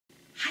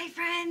Hi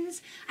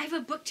friends! I have a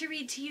book to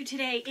read to you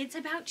today. It's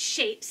about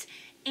shapes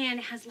and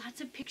it has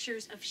lots of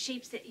pictures of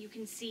shapes that you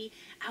can see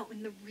out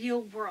in the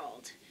real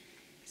world.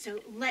 So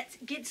let's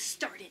get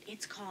started.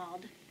 It's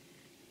called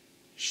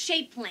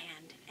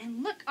Shapeland.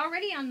 And look,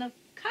 already on the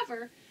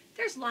cover,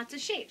 there's lots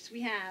of shapes.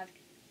 We have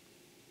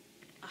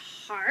a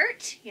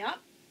heart, yep,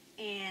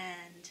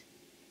 and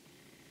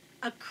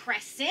a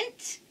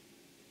crescent.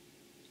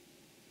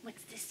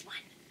 What's this one?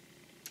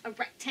 A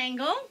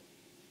rectangle.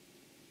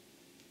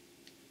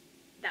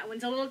 That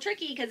one's a little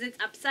tricky because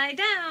it's upside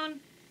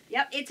down.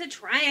 Yep, it's a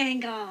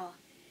triangle.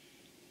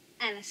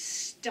 And a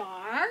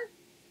star.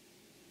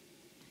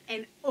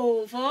 An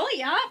oval,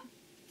 yep.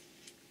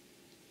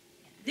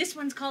 This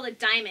one's called a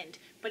diamond,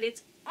 but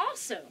it's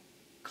also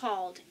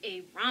called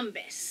a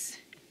rhombus.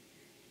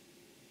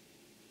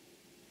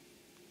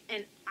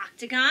 An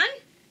octagon.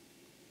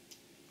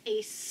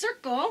 A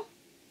circle.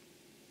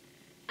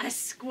 A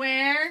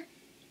square.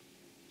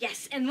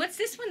 Yes, and what's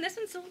this one? This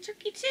one's a little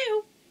tricky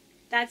too.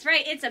 That's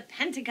right, it's a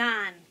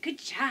pentagon. Good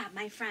job,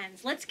 my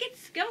friends. Let's get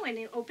going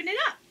and open it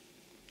up.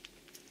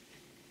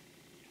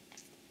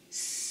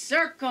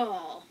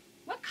 Circle.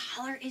 What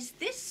color is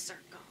this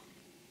circle?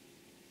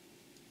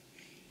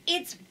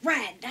 It's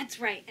red,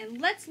 that's right.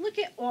 And let's look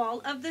at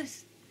all of the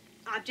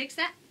objects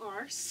that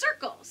are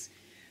circles.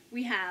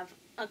 We have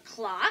a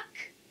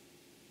clock,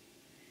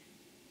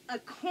 a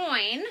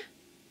coin,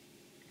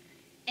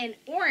 an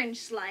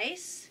orange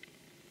slice,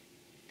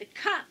 the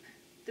cup.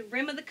 The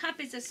rim of the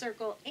cup is a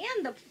circle,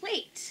 and the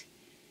plate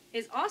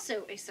is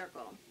also a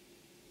circle.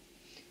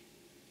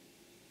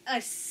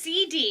 A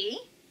CD,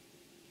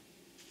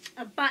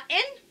 a button.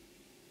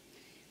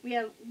 We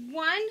have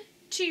 1,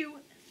 2,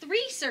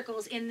 3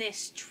 circles in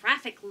this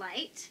traffic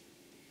light.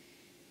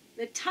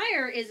 The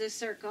tire is a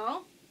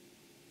circle.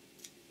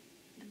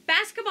 The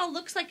basketball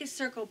looks like a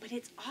circle, but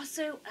it's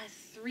also a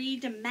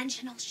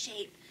three-dimensional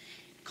shape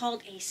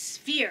called a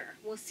sphere.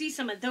 We'll see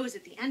some of those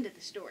at the end of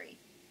the story.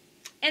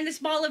 And this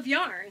ball of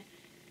yarn,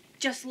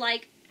 just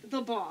like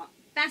the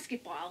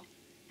basketball,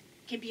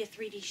 can be a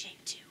 3D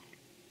shape too.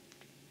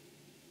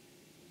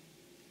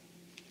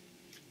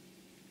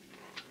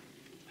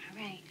 All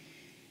right.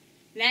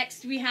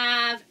 Next we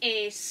have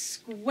a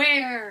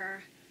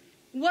square.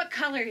 What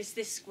color is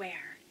this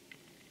square?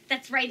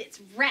 That's right,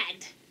 it's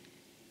red.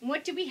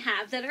 What do we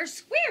have that are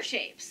square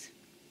shapes?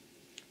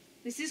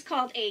 This is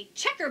called a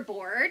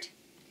checkerboard.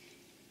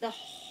 The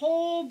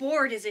whole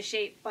board is a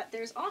shape, but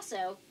there's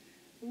also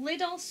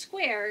little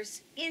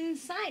squares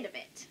inside of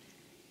it.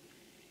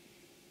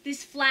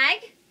 This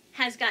flag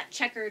has got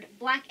checkered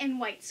black and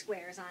white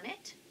squares on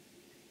it.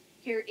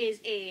 Here is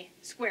a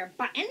square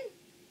button.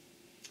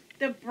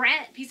 The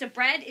piece of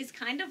bread is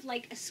kind of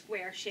like a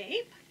square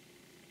shape.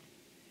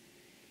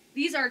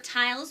 These are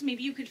tiles.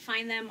 Maybe you could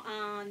find them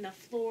on the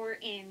floor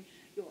in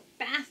your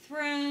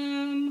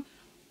bathroom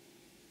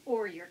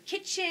or your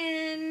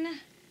kitchen.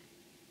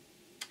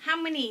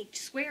 How many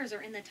squares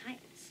are in the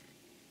tiles?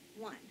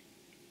 1,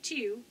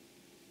 2,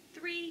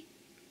 3,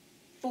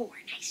 4.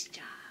 Nice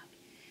job.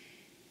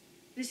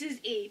 This is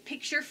a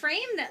picture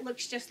frame that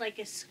looks just like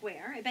a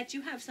square. I bet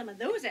you have some of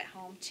those at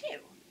home too.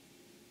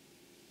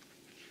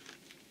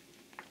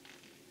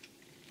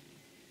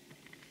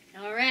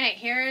 All right,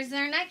 here's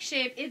our next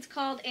shape. It's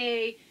called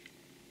a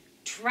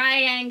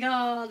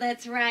triangle.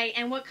 That's right.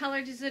 And what color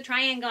is the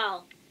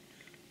triangle?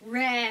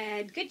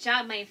 Red. Good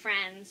job, my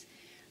friends.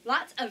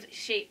 Lots of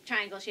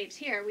triangle shapes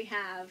here. We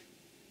have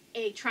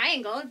a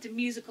triangle. It's a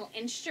musical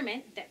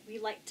instrument that we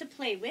like to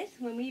play with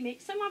when we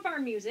make some of our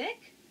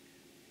music.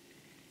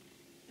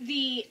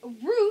 The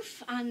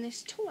roof on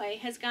this toy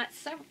has got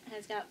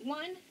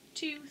 1,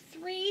 2,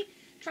 3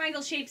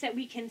 triangle shapes that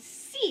we can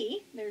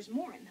see. There's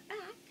more in the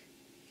back.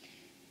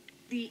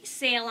 The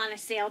sail on a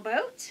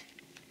sailboat.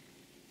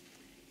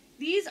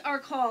 These are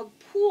called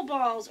pool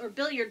balls or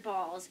billiard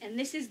balls, and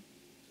this is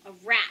a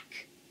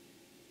rack.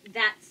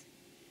 That's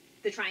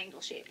the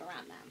triangle shape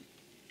around them.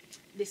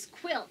 This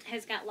quilt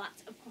has got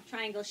lots of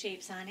triangle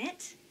shapes on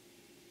it.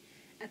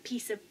 A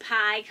piece of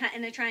pie cut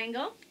in a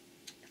triangle.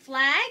 A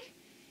flag.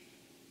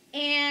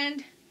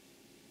 And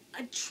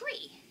a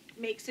tree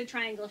makes a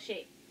triangle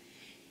shape.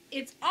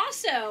 It's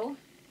also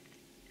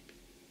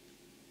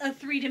a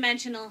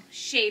three-dimensional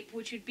shape,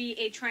 which would be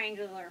a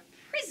triangular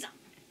prism.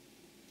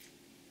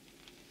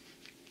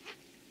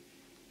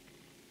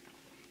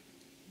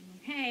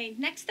 Okay,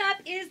 next up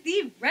is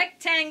the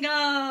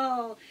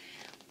rectangle.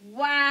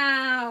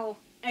 Wow.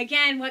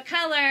 Again, what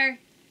color?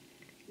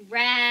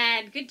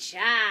 Red. Good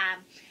job.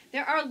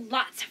 There are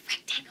lots of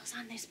rectangles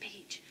on this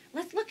page.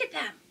 Let's look at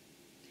them.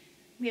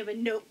 We have a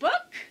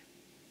notebook.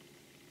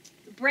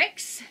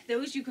 Bricks.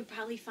 Those you could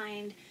probably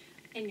find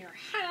in your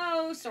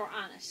house or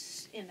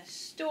in a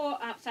store,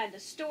 outside the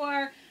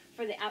store,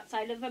 for the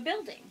outside of a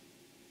building.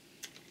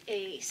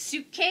 A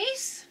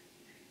suitcase.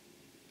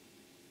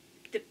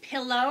 The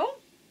pillow.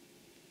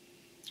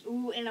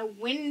 Ooh, and a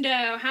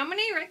window. How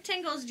many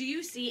rectangles do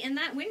you see in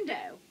that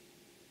window?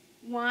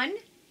 1,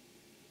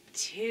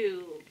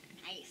 2.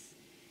 Nice.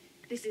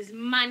 This is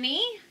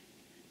money.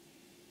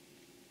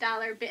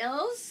 Dollar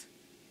bills.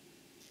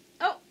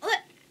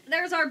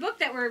 our book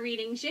that we're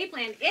reading,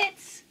 Shapeland.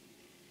 It's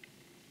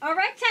a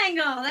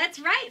rectangle. That's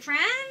right,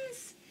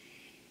 friends.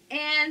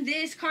 And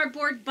this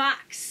cardboard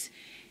box,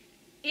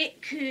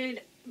 it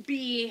could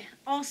be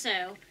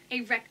also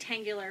a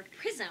rectangular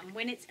prism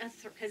when it's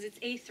because it's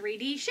a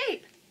 3D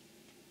shape.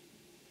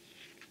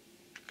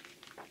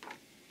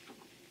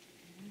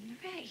 All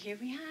right, here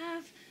we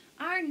have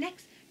our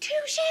next 2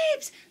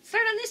 shapes.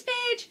 Start on this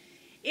page.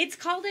 It's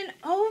called an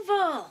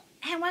oval.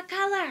 And what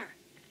color?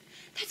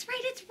 That's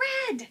right, it's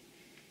red.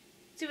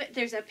 So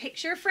there's a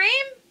picture frame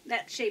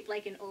that's shaped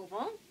like an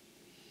oval.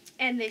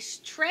 And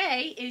this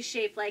tray is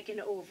shaped like an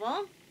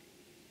oval.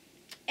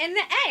 And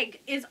the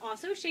egg is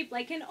also shaped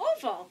like an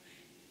oval.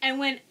 And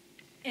when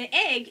an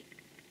egg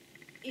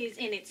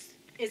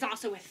is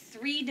also a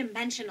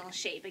 3-dimensional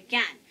shape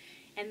again.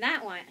 And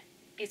that one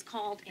is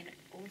called an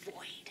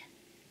ovoid.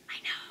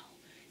 I know,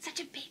 such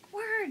a big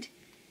word.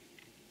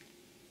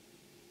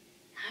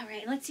 All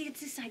right, let's see, it's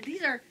this side.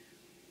 These are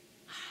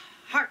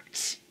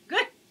hearts.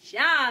 Good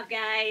job,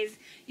 guys.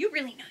 You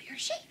really know your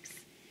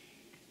shapes.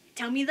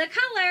 Tell me the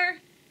color.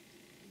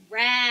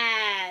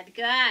 Red.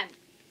 Good.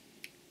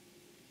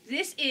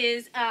 This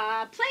is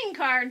a playing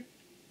card,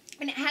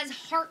 and it has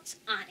hearts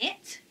on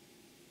it.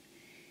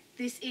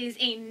 This is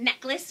a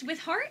necklace with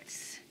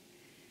hearts.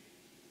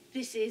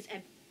 This is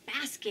a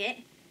basket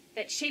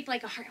that's shaped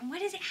like a heart. And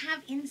what does it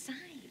have inside?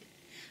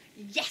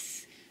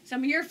 Yes,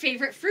 some of your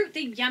favorite fruit,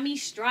 the yummy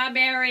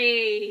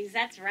strawberries.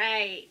 That's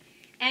right.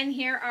 And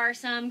here are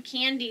some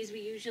candies.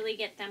 We usually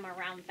get them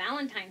around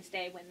Valentine's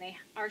Day when they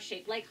are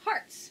shaped like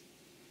hearts.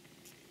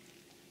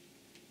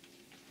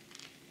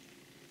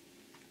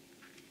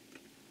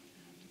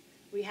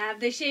 We have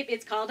this shape.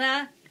 It's called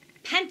a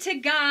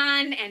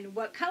pentagon. And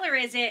what color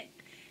is it?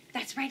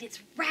 That's right, it's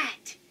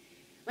red.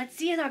 Let's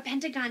see our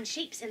pentagon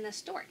shapes in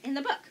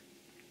the book.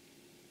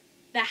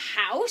 The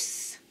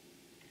house,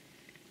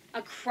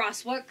 a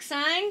crosswalk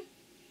sign,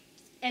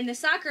 and the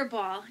soccer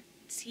ball.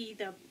 See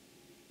the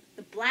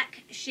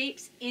black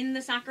shapes in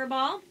the soccer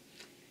ball?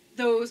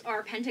 Those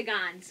are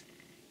pentagons.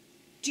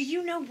 Do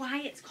you know why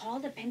it's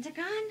called a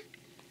pentagon?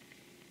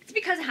 It's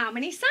because of how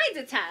many sides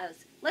it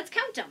has. Let's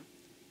count them.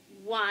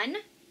 1,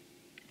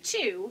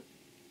 2,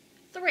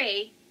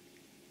 3,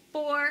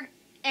 4,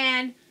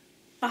 and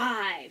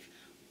 5.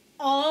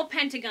 All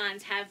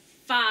pentagons have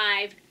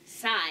 5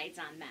 sides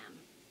on them.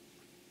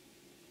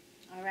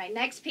 All right,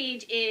 next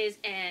page is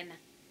an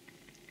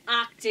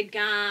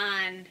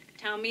octagon.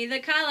 Tell me the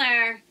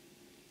color.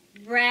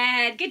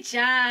 Red. Good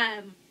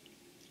job.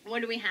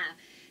 What do we have?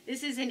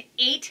 This is an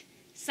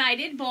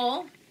 8-sided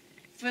bowl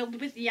filled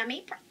with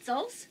yummy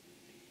pretzels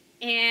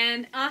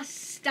and a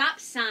stop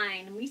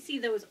sign. We see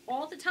those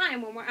all the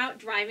time when we're out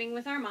driving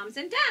with our moms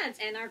and dads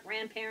and our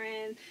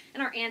grandparents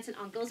and our aunts and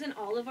uncles and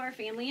all of our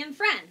family and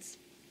friends.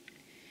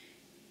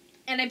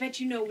 And I bet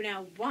you know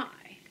now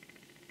why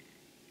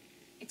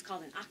it's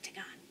called an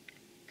octagon.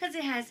 Because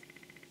it has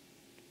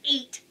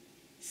 8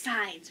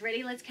 sides.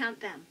 Ready? Let's count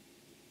them.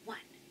 1,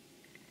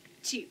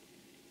 2,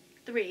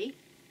 3,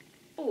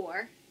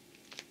 4,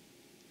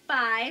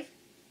 5,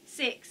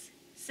 6,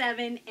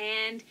 7,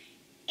 and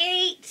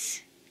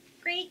 8.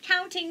 Great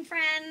counting,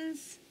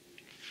 friends.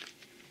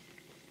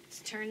 Let's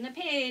turn the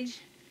page.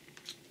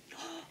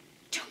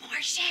 2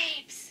 more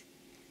shapes.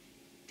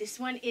 This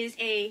one is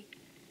a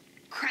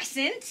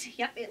crescent.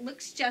 Yep, it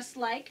looks just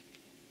like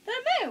the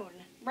moon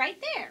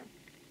right there.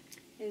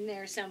 And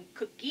there's some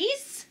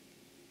cookies.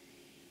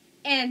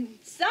 And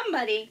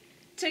somebody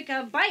took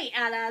a bite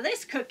out of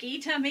this cookie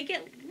to make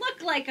it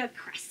look like a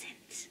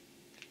crescent.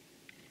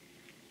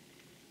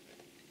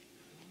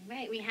 All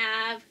right, we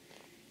have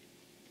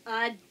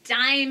a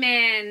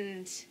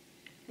diamond.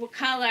 What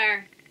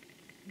color?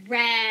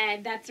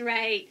 Red, that's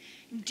right.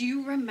 Do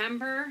you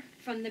remember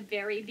from the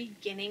very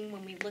beginning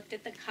when we looked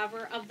at the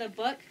cover of the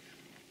book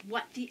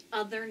what the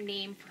other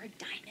name for a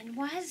diamond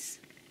was?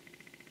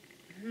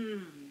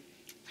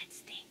 Let's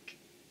think.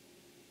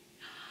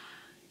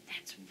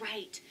 That's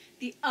right.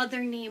 The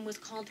other name was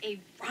called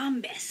a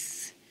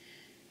rhombus.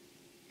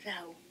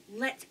 So,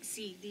 let's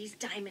see these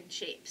diamond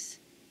shapes.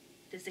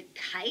 There's a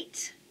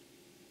kite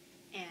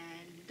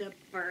and the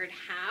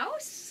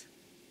birdhouse.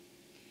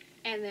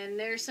 And then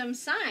there's some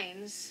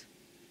signs.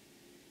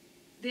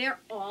 They're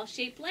all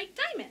shaped like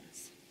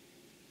diamonds.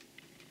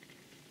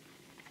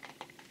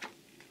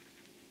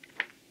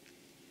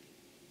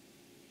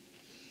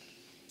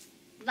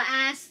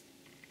 Last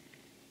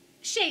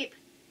shape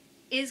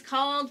is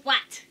called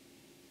what?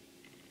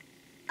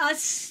 A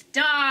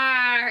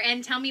star.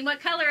 And tell me what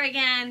color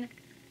again?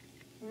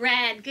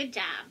 Red. Good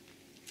job.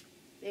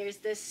 There's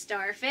the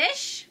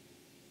starfish.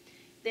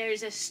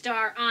 There's a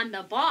star on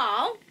the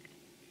ball.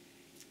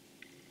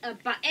 A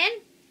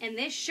button. And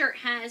this shirt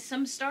has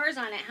some stars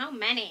on it. How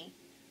many?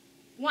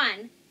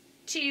 1,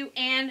 2,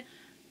 and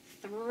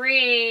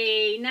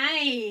 3.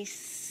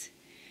 Nice.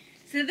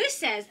 So this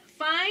says,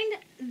 find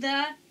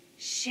the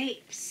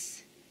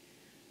shapes.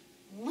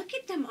 Look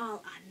at them all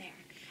on there.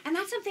 And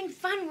that's something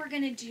fun we're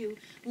going to do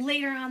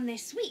later on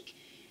this week.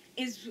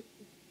 Is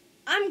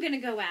I'm going to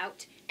go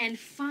out and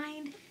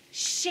find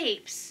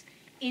shapes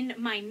in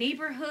my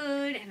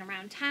neighborhood and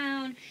around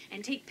town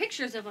and take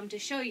pictures of them to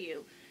show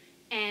you.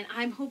 And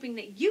I'm hoping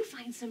that you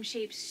find some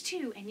shapes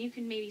too, and you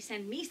can maybe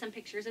send me some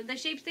pictures of the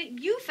shapes that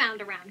you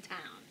found around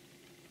town.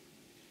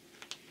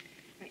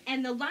 Right,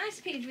 and the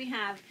last page we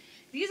have,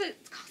 it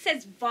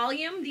says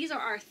volume. These are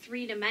our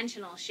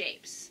three-dimensional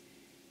shapes.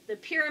 The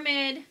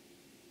pyramid,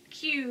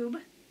 cube,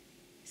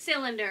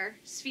 cylinder,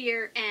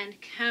 sphere, and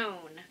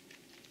cone.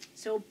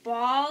 So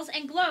balls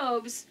and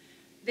globes,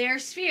 they're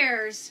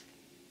spheres.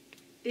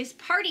 This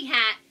party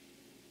hat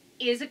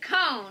is a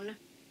cone.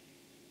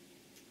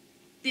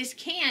 This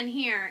can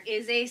here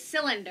is a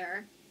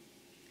cylinder.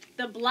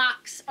 The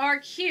blocks are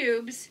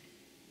cubes.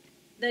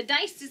 The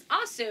dice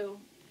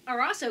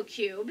are also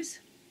cubes.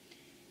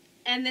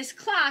 And this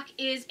clock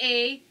is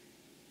a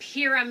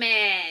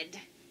pyramid.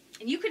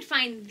 And you could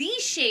find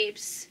these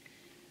shapes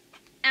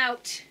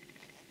out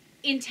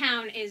in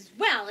town as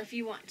well if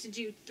you want to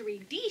do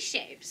 3D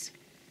shapes.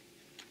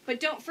 But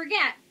don't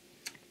forget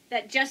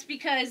that just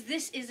because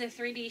this is a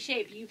 3D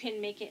shape, you can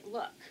make it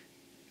look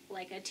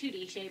like a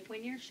 2D shape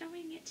when you're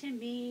showing it to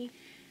me.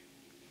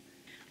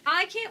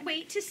 I can't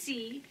wait to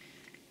see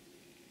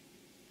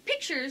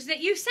pictures that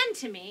you send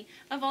to me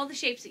of all the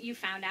shapes that you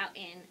found out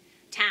in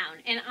town.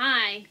 And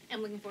I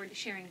am looking forward to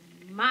sharing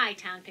my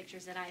town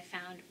pictures that I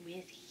found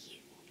with you.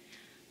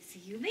 See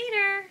you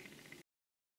later.